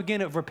and time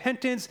again of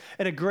repentance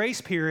and a grace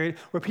period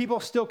where people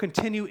still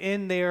continue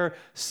in their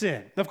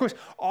sin. Now, of course,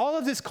 all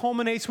of this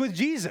culminates with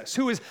Jesus,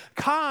 who is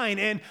kind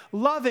and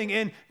loving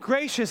and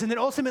gracious, and then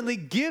ultimately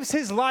gives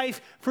his life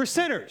for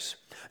sinners.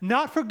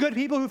 Not for good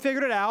people who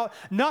figured it out,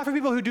 not for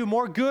people who do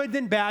more good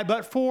than bad,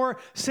 but for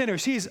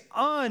sinners. He is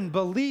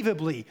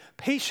unbelievably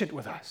patient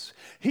with us.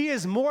 He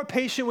is more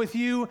patient with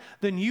you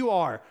than you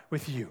are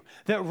with you.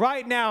 That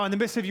right now, in the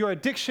midst of your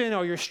addiction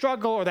or your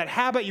struggle or that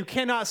habit you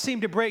cannot seem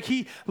to break,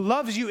 he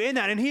loves you in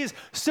that, and he is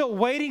still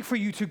waiting for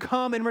you to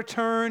come and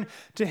return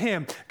to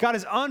him. God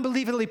is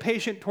unbelievably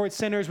patient towards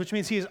sinners, which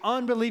means he is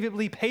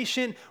unbelievably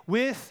patient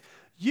with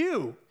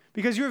you,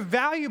 because you're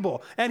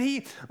valuable and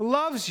he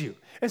loves you.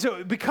 And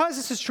so because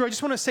this is true, I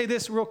just want to say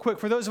this real quick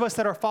for those of us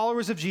that are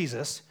followers of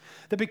Jesus,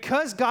 that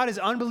because God is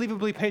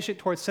unbelievably patient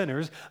towards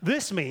sinners,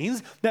 this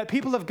means that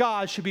people of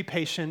God should be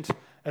patient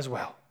as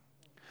well.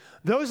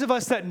 Those of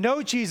us that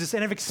know Jesus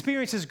and have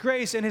experienced his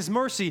grace and his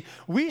mercy,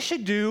 we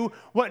should do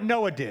what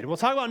Noah did. We'll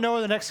talk about Noah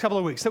in the next couple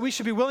of weeks, that we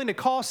should be willing to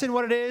call sin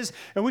what it is,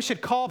 and we should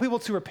call people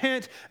to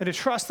repent and to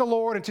trust the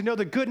Lord and to know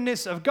the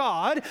goodness of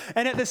God.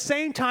 And at the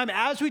same time,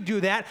 as we do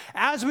that,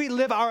 as we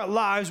live our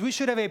lives, we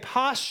should have a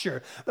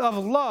posture of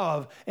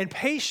love and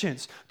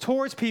patience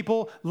towards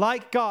people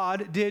like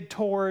God did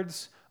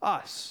towards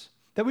us.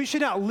 That we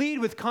should not lead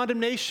with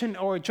condemnation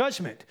or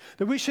judgment,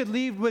 that we should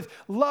lead with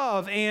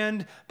love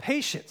and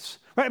patience.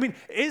 Right? I mean,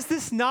 is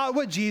this not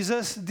what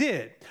Jesus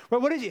did?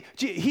 Right? What did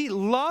he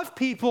loved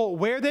people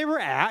where they were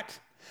at,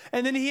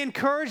 and then he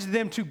encouraged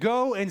them to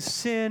go and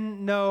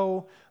sin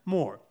no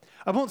more.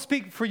 I won't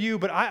speak for you,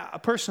 but I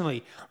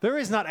personally, there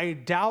is not a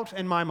doubt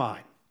in my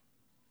mind,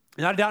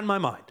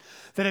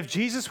 that if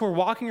Jesus were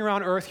walking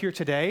around earth here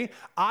today,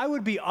 I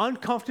would be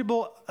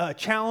uncomfortable,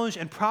 challenged,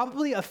 and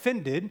probably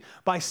offended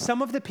by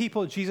some of the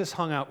people Jesus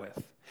hung out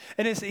with.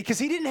 And it's because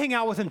he didn't hang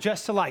out with them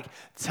just to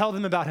tell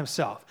them about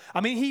himself. I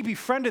mean, he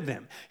befriended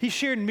them. He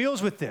shared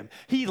meals with them.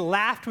 He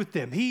laughed with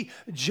them. He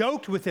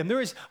joked with them.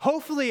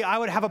 Hopefully I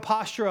would have a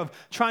posture of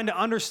trying to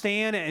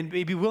understand and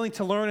be willing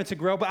to learn and to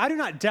grow. But I do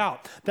not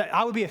doubt that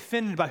I would be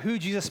offended by who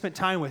Jesus spent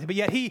time with. But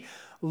yet he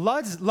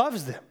loves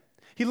them.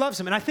 He loves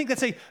them. And I think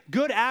that's a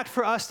good act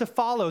for us to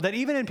follow, that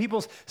even in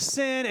people's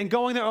sin and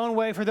going their own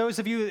way, for those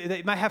of you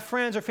that might have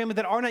friends or family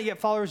that are not yet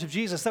followers of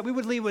Jesus, that we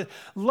would lead with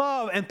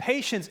love and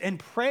patience and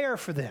prayer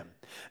for them,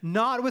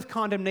 not with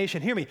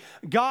condemnation. Hear me.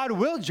 God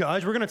will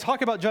judge. We're going to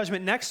talk about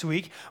judgment next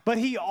week, but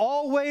he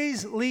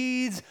always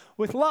leads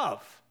with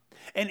love.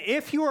 And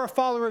if you are a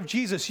follower of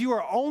Jesus, you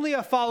are only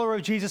a follower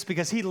of Jesus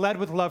because he led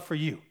with love for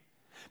you,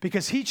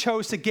 because he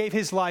chose to give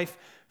his life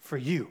for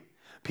you.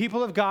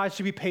 People of God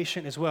should be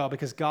patient as well,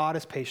 because God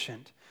is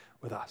patient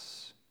with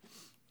us.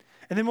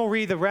 And then we'll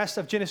read the rest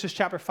of Genesis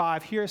chapter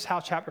 5. Here's how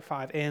chapter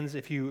 5 ends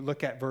if you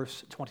look at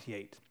verse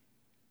 28.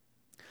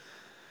 It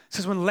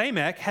says, when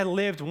Lamech had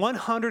lived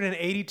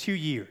 182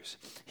 years,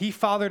 he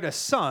fathered a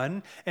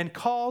son and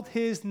called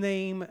his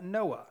name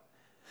Noah,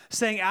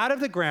 saying, out of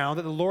the ground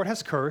that the Lord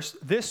has cursed,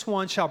 this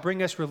one shall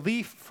bring us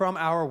relief from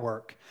our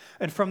work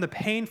and from the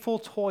painful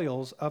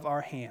toils of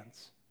our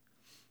hands.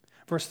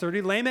 Verse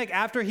 30, Lamech,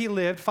 after he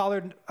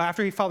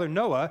fathered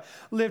Noah,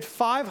 lived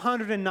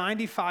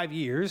 595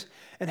 years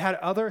and had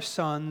other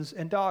sons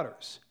and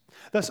daughters.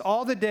 Thus,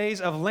 all the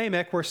days of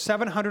Lamech were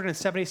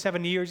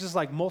 777 years. This is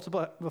like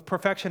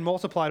perfection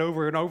multiplied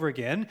over and over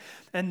again.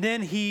 And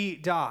then he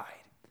died.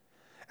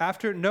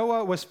 After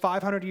Noah was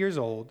 500 years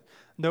old,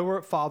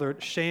 Noah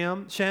fathered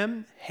Shem,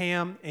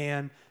 Ham,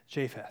 and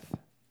Japheth.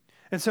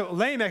 And so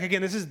Lamech,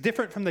 again, this is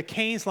different from the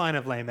Cain's line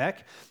of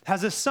Lamech,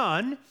 has a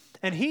son,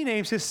 and he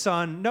names his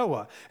son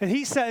Noah. And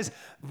he says,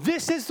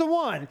 this is the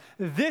one.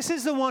 This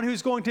is the one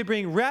who's going to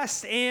bring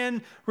rest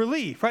and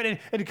relief, right? And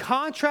in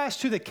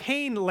contrast to the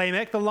Cain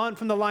Lamech,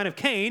 from the line of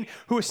Cain,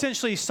 who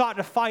essentially sought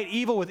to fight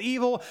evil with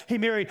evil. He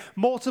married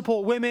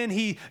multiple women.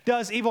 He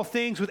does evil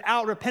things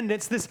without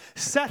repentance. This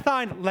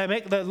Sethine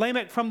Lamech, the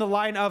Lamech from the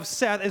line of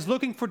Seth, is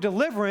looking for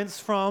deliverance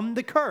from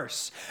the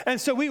curse. And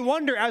so we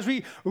wonder as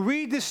we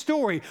read this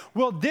story,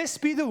 will this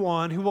be the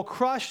one who will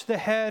crush the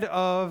head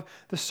of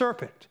the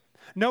serpent?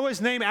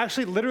 Noah's name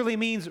actually literally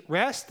means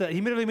rest. That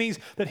he literally means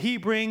that he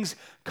brings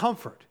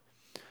comfort.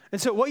 And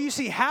so what you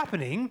see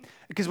happening,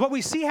 because what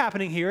we see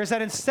happening here is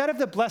that instead of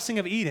the blessing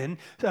of Eden,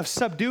 of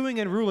subduing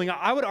and ruling,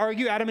 I would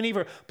argue Adam and Eve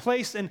were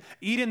placed in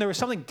Eden. There was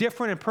something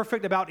different and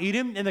perfect about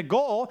Eden. And the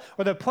goal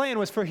or the plan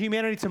was for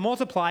humanity to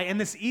multiply.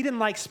 And this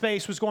Eden-like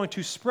space was going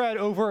to spread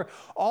over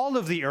all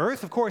of the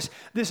earth. Of course,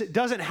 this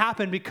doesn't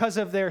happen because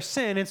of their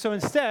sin. And so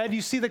instead,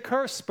 you see the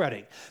curse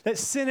spreading. That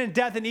sin and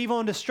death and evil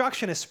and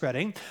destruction is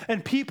spreading.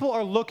 And people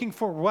are looking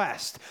for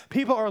rest.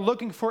 People are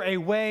looking for a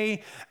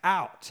way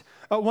out.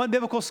 One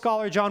biblical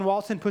scholar, John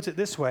Walton, puts it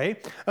this way.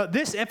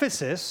 This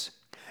emphasis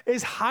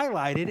is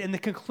highlighted in the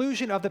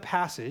conclusion of the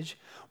passage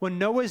when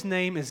Noah's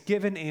name is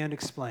given and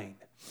explained.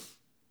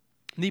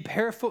 The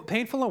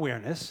painful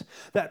awareness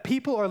that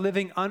people are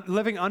living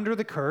under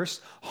the curse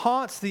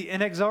haunts the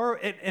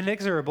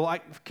inexorable. I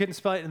couldn't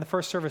spell it in the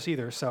first service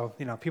either, so,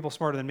 people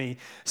smarter than me.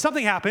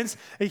 Something happens,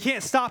 and you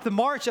can't stop the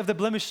march of the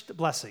blemished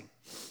blessing.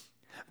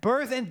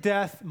 Birth and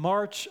death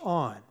march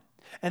on.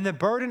 And the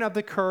burden of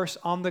the curse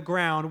on the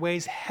ground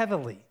weighs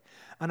heavily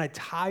on a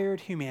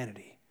tired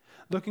humanity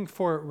looking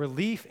for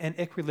relief and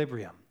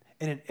equilibrium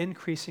in an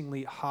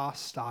increasingly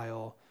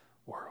hostile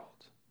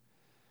world.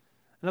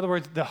 In other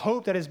words, the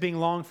hope that is being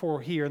longed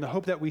for here and the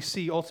hope that we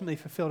see ultimately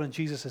fulfilled in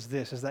Jesus is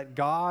this, is that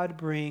God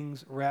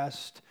brings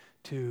rest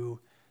to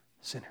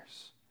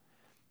sinners.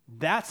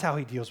 That's how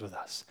he deals with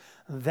us.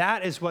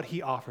 That is what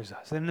he offers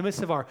us. And in the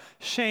midst of our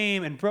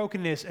shame and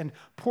brokenness and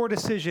poor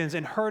decisions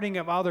and hurting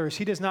of others,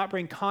 he does not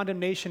bring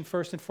condemnation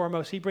first and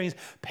foremost. He brings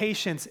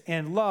patience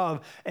and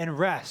love and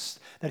rest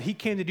that he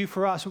came to do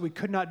for us what we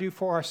could not do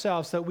for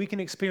ourselves, so that we can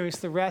experience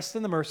the rest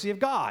and the mercy of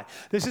God.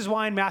 This is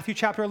why in Matthew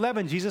chapter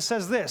 11, Jesus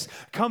says this,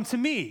 "Come to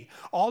me,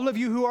 all of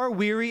you who are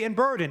weary and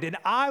burdened, and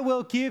I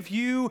will give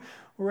you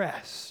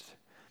rest.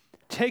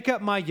 Take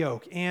up my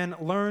yoke and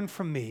learn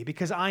from me,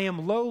 because I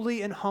am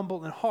lowly and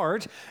humble in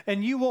heart,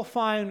 and you will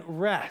find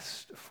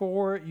rest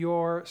for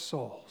your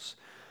souls.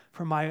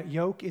 For my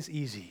yoke is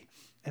easy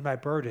and my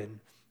burden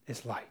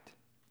is light."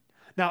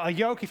 Now, a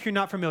yoke, if you're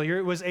not familiar,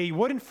 it was a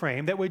wooden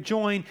frame that would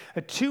join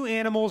two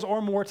animals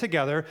or more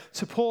together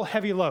to pull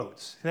heavy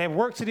loads. They have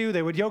work to do,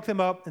 they would yoke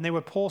them up, and they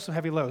would pull some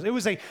heavy loads. It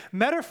was a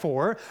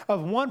metaphor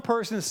of one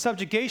person's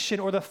subjugation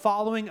or the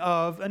following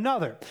of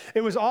another.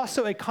 It was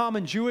also a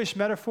common Jewish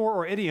metaphor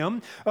or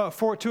idiom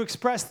to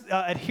express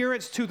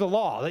adherence to the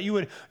law, that you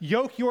would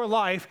yoke your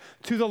life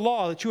to the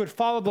law, that you would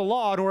follow the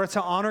law in order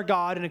to honor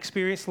God and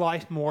experience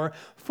life more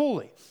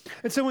fully.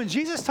 And so when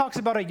Jesus talks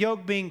about a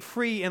yoke being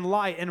free and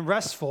light and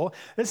restful,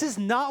 this is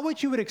not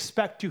what you would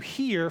expect to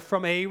hear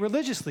from a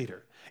religious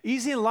leader.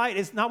 Easy and light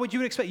is not what you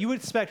would expect. You would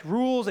expect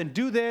rules and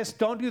do this,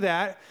 don't do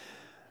that.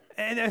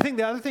 And I think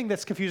the other thing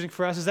that's confusing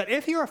for us is that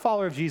if you're a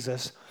follower of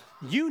Jesus,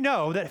 you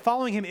know that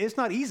following him is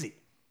not easy.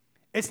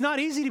 It's not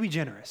easy to be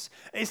generous.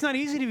 It's not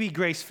easy to be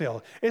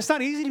grace-filled. It's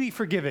not easy to be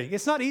forgiving.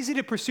 It's not easy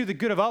to pursue the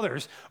good of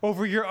others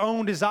over your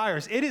own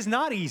desires. It is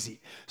not easy.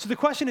 So the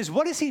question is,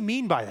 what does he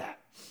mean by that?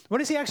 What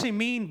does he actually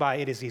mean by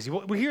it is easy?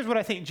 Well, here's what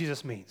I think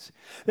Jesus means.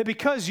 That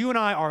because you and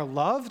I are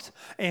loved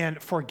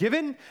and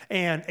forgiven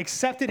and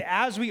accepted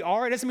as we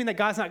are, it doesn't mean that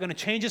God's not going to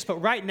change us,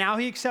 but right now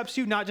he accepts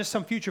you, not just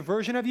some future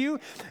version of you.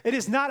 It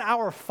is not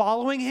our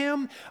following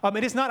him.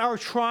 It is not our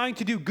trying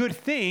to do good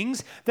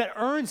things that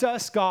earns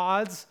us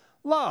God's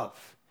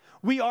love.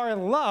 We are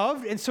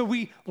loved, and so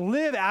we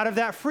live out of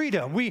that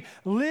freedom. We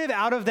live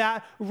out of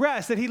that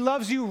rest, that he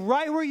loves you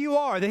right where you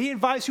are, that he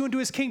invites you into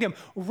his kingdom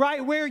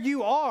right where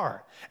you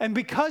are. And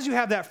because you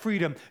have that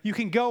freedom, you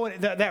can go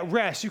in that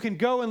rest. You can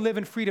go and live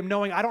in freedom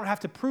knowing I don't have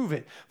to prove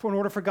it in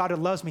order for God to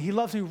love me. He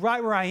loves me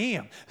right where I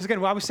am. This is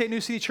again why we say at New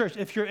City Church,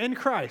 if you're in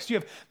Christ, you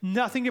have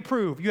nothing to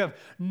prove. You have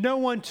no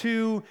one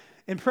to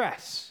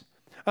impress.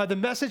 The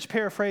Message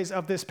paraphrase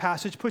of this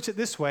passage puts it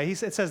this way.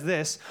 It says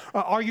this,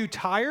 "Are you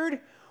tired,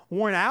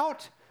 worn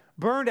out,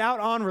 burned out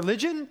on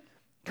religion?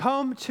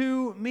 Come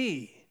to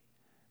me.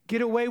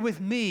 Get away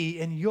with me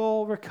and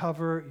you'll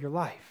recover your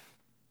life.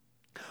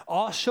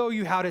 I'll show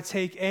you how to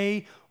take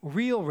a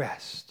real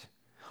rest.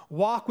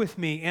 Walk with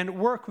me and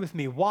work with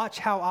me. Watch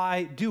how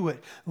I do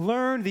it.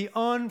 Learn the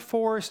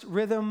unforced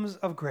rhythms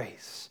of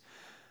grace.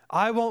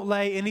 I won't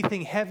lay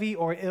anything heavy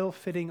or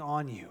ill-fitting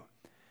on you.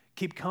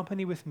 Keep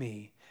company with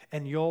me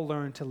and you'll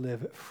learn to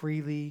live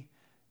freely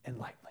and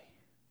lightly."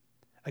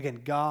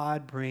 Again,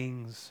 God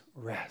brings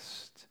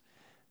rest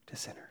to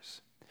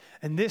sinners.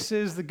 And this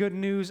is the good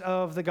news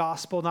of the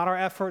gospel, not our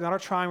effort, not our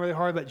trying really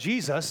hard, but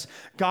Jesus,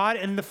 God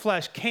in the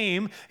flesh,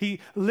 came. He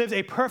lived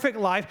a perfect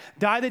life,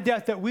 died the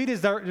death that we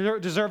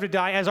deserve to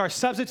die as our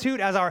substitute,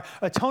 as our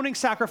atoning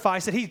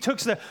sacrifice, that he took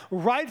the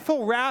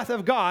rightful wrath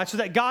of God so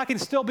that God can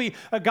still be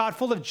a God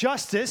full of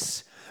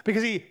justice,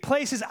 because he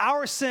places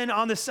our sin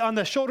on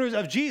the shoulders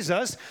of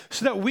Jesus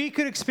so that we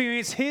could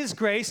experience his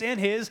grace and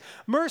his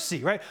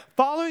mercy, right?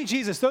 Following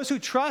Jesus, those who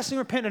trust and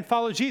repent and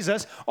follow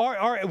Jesus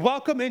are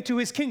welcome into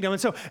his kingdom.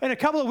 And so in a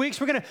couple of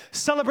weeks, we're going to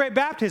celebrate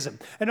baptism.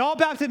 And all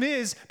baptism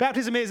is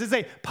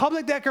a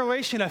public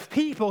declaration of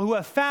people who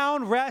have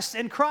found rest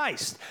in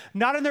Christ,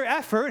 not in their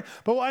effort,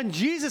 but on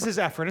Jesus'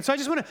 effort. And so I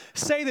just want to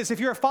say this. If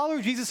you're a follower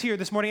of Jesus here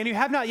this morning and you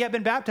have not yet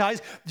been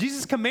baptized,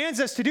 Jesus commands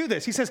us to do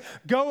this. He says,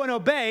 go and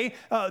obey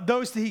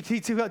those he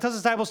tells his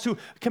disciples to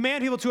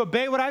command people to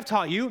obey what I've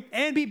taught you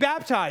and be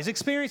baptized.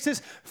 Experience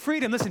this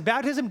freedom. Listen,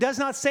 baptism does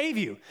not save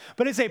you,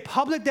 but it's a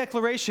public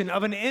declaration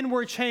of an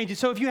inward change. And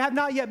so if you have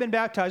not yet been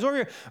baptized or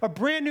you're a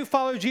brand new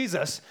follower of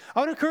Jesus, I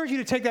would encourage you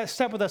to take that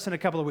step with us in a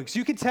couple of weeks.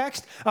 You can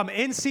text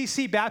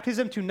NCC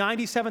baptism to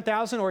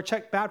 97,000 or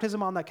check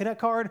baptism on that Connect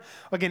card.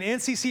 Again,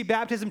 NCC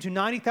baptism to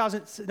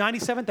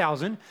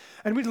 97,000.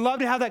 And we'd love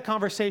to have that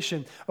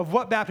conversation of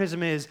what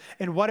baptism is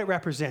and what it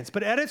represents.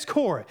 But at its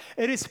core,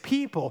 it is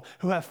people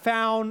who have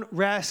found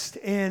rest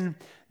in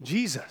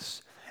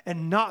Jesus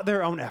and not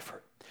their own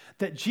effort.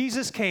 That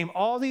Jesus came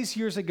all these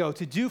years ago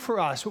to do for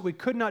us what we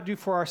could not do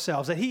for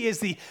ourselves. That he is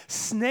the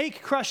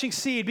snake-crushing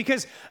seed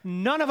because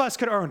none of us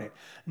could earn it.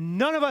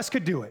 None of us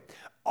could do it.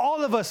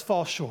 All of us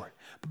fall short.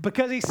 But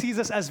because he sees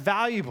us as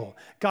valuable,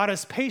 God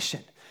is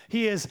patient.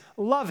 He is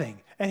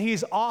loving, and he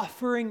is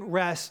offering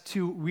rest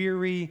to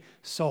weary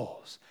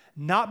souls.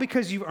 Not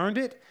because you've earned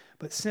it,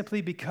 but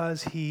simply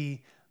because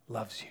he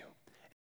loves you.